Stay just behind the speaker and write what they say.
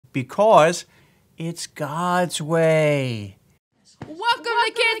because it's God's way. Welcome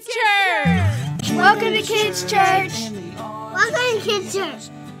to KidsChurch! Welcome to KidsChurch! Welcome to KidsChurch!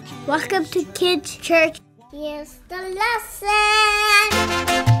 Welcome to KidsChurch! Here's the lesson!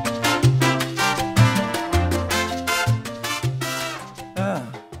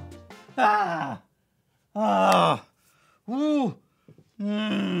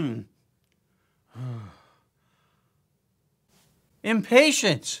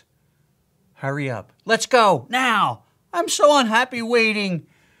 Impatience. Hurry up. Let's go, now. I'm so unhappy waiting.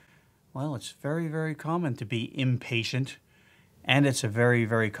 Well, it's very, very common to be impatient, and it's a very,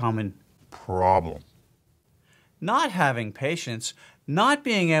 very common problem. Not having patience, not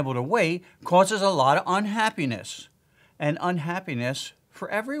being able to wait, causes a lot of unhappiness. And unhappiness for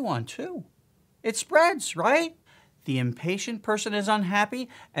everyone, too. It spreads, right? The impatient person is unhappy,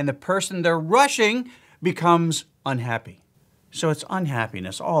 and the person they're rushing becomes unhappy. So it's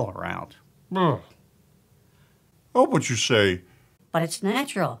unhappiness all around. Oh, but you say. But it's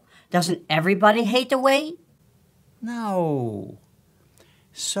natural. Doesn't everybody hate to wait? No.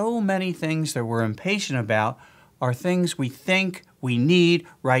 So many things that we're impatient about are things we think we need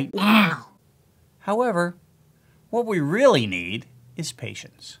right now. However, what we really need is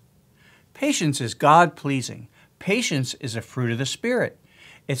patience. Patience is God-pleasing. Patience is a fruit of the Spirit.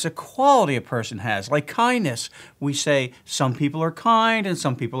 It's a quality a person has, like kindness. We say some people are kind and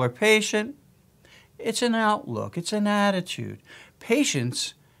some people are patient. It's an outlook. It's an attitude.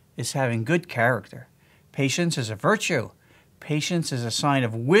 Patience is having good character. Patience is a virtue. Patience is a sign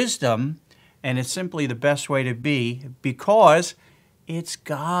of wisdom, and it's simply the best way to be because it's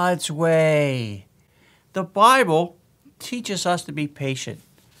God's way. The Bible teaches us to be patient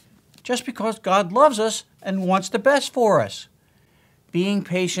just because God loves us and wants the best for us. Being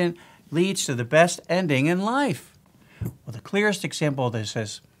patient leads to the best ending in life. Well, the clearest example of this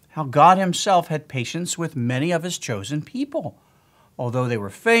is how God himself had patience with many of his chosen people. Although they were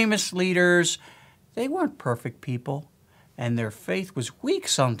famous leaders, they weren't perfect people, and their faith was weak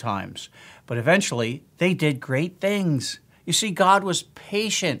sometimes. But eventually, they did great things. You see, God was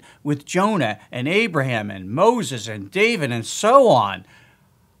patient with Jonah and Abraham and Moses and David and so on.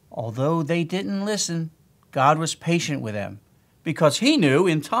 Although they didn't listen, God was patient with them because he knew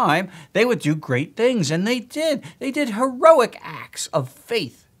in time they would do great things, and they did. They did heroic acts of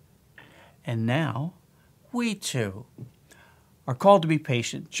faith. And now, we too are called to be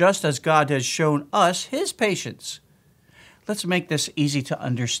patient, just as God has shown us his patience. Let's make this easy to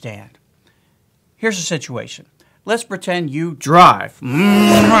understand. Here's a situation. Let's pretend you drive. You're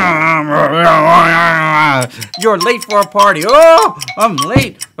late for a party. Oh, I'm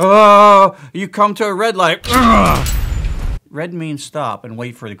late. Oh, you come to a red light. Red means stop and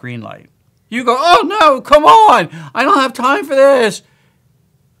wait for the green light. You go, oh no, come on. I don't have time for this.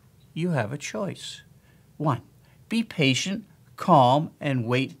 You have a choice. 1, be patient, calm, and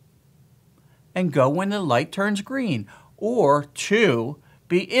wait and go when the light turns green. Or 2,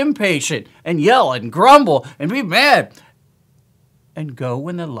 be impatient and yell and grumble and be mad and go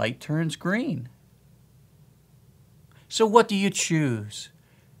when the light turns green. So what do you choose?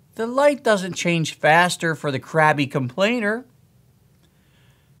 The light doesn't change faster for the crabby complainer.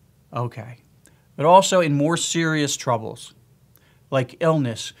 Okay, but also in more serious troubles, like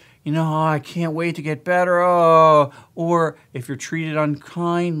illness. You know, I can't wait to get better. Oh, or if you're treated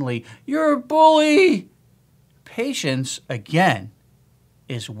unkindly, you're a bully. Patience, again,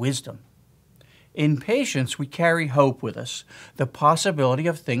 is wisdom. In patience, we carry hope with us, the possibility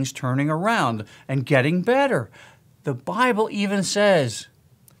of things turning around and getting better. The Bible even says,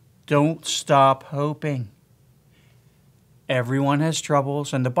 don't stop hoping. Everyone has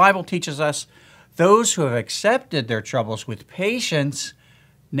troubles, and the Bible teaches us those who have accepted their troubles with patience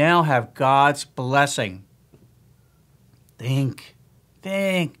now have God's blessing. Think.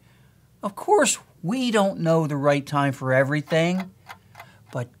 Of course, we don't know the right time for everything,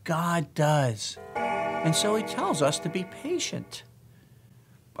 but God does. And so he tells us to be patient.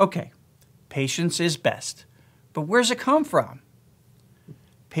 Okay, patience is best, but where's it come from?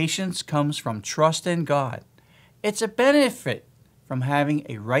 Patience comes from trust in God. It's a benefit from having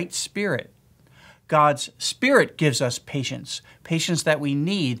a right spirit. God's Spirit gives us patience, patience that we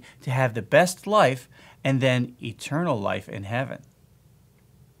need to have the best life and then eternal life in heaven.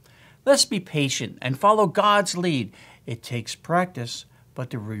 Let's be patient and follow God's lead. It takes practice, but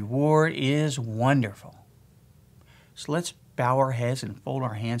the reward is wonderful. So let's bow our heads and fold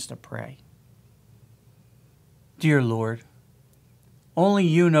our hands to pray. Dear Lord, only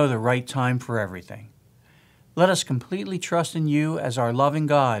you know the right time for everything. Let us completely trust in you as our loving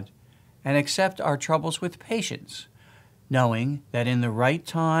God and accept our troubles with patience, knowing that in the right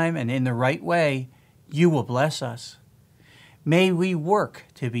time and in the right way, you will bless us. May we work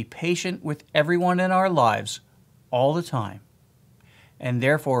to be patient with everyone in our lives all the time, and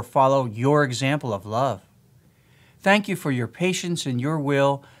therefore follow your example of love. Thank you for your patience and your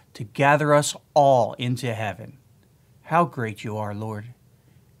will to gather us all into heaven. How great you are, Lord.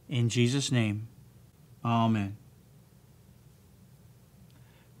 In Jesus' name, amen.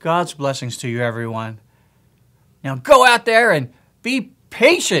 God's blessings to you, everyone. Now go out there and be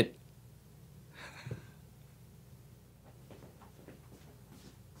patient.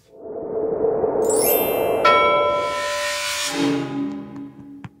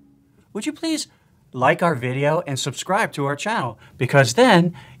 Would you please like our video and subscribe to our channel? Because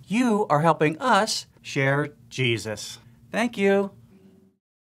then you are helping us share Jesus. Thank you.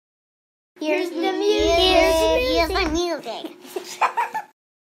 Here's the music. Here's the music.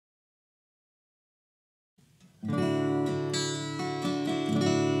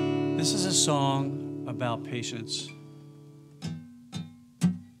 This is a song about patience.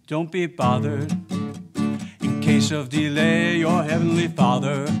 Don't be bothered. In case of delay, your heavenly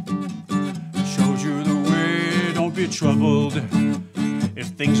Father shows you the way. Don't be troubled if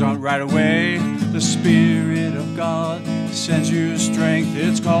things aren't right away. The Spirit of God sends you strength.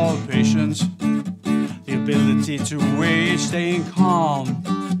 It's called patience. The ability to wait, staying calm,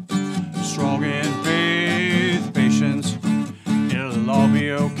 strong in faith, patience. It'll all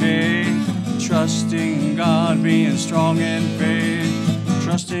be okay. Trusting God, being strong in faith.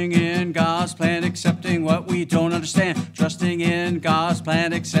 Trusting in God's plan, accepting what we don't understand. Trusting in God's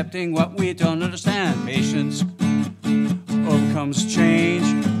plan, accepting what we don't understand. Patience overcomes change.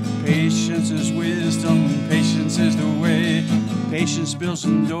 Patience is wisdom. Patience is the way. Patience builds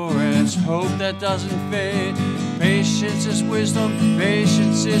endurance, hope that doesn't fade. Patience is wisdom.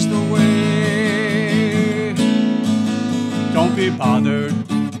 Patience is the way. Don't be bothered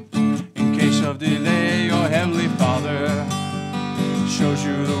in case of delay. Your heavenly Father shows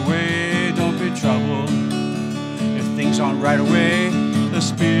you the way. Don't be troubled if things aren't right away. The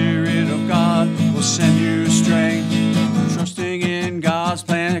Spirit of God will send you strength. Trusting in God's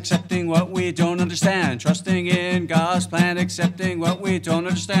plan, accepting what we don't understand. Trusting in God's plan, accepting what we don't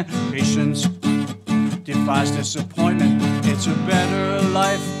understand. Patience defies disappointment. It's a better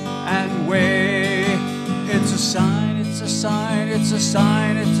life and way. It's a sign, it's a sign, it's a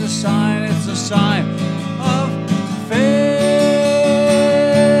sign, it's a sign, it's a sign of faith.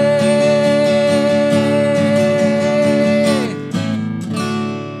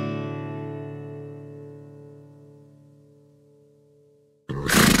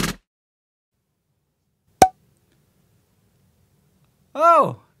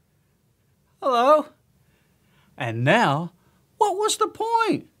 Oh, hello. And now, what was the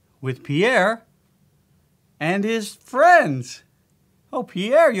point with Pierre and his friends? Oh,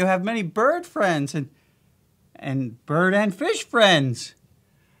 Pierre, you have many bird friends and bird and fish friends.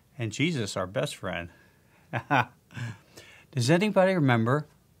 And Jesus, our best friend. Does anybody remember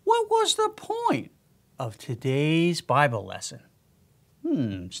what was the point of today's Bible lesson?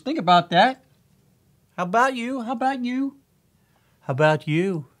 Just think about that. How about you? How about you? How about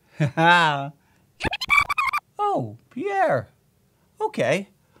you? Oh, Pierre. Okay.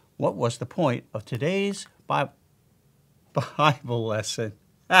 What was the point of today's Bible lesson?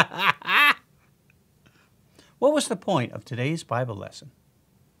 What was the point of today's Bible lesson?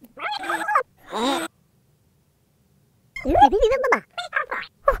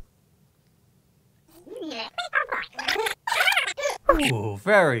 Ooh,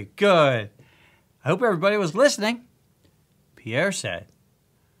 very good. I hope everybody was listening. Pierre said,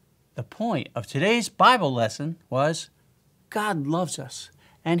 the point of today's Bible lesson was God loves us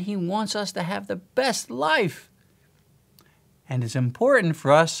and He wants us to have the best life. And it's important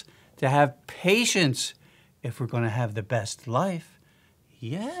for us to have patience if we're going to have the best life.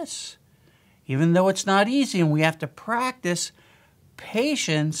 Yes, even though it's not easy and we have to practice,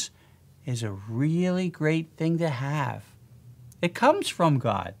 patience is a really great thing to have. It comes from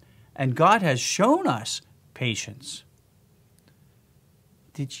God, and God has shown us patience.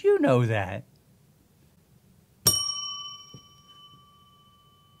 Did you know that?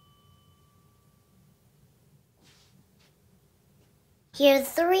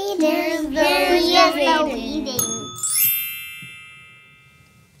 Here's the reading. Here's the reading.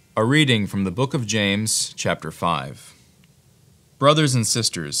 A reading from the book of James, chapter 5. Brothers and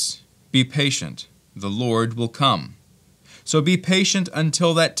sisters, be patient. The Lord will come. So be patient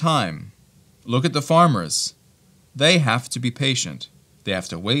until that time. Look at the farmers. They have to be patient. They have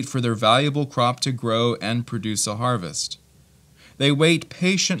to wait for their valuable crop to grow and produce a harvest. They wait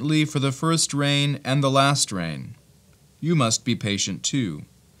patiently for the first rain and the last rain. you must be patient too.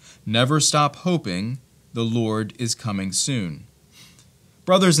 Never stop hoping. The Lord is coming soon.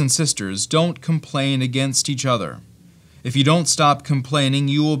 Brothers and sisters, don't complain against each other. If you don't stop complaining,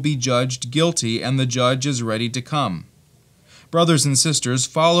 you will be judged guilty, and the judge is ready to come. Brothers and sisters,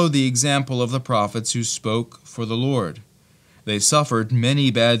 follow the example of the prophets who spoke for the Lord. They suffered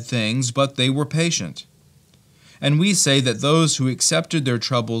many bad things, but they were patient. And we say that those who accepted their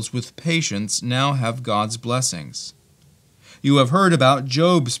troubles with patience now have God's blessings. You have heard about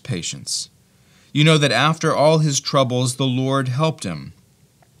Job's patience. You know that after all his troubles, the Lord helped him.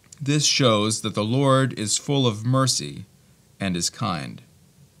 This shows that the Lord is full of mercy and is kind.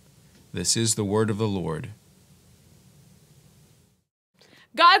 This is the word of the Lord.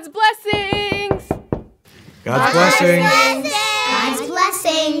 God's blessings! God's blessings! God's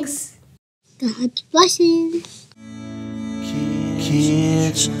blessings. God's blessings.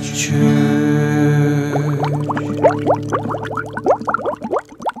 Kids Church.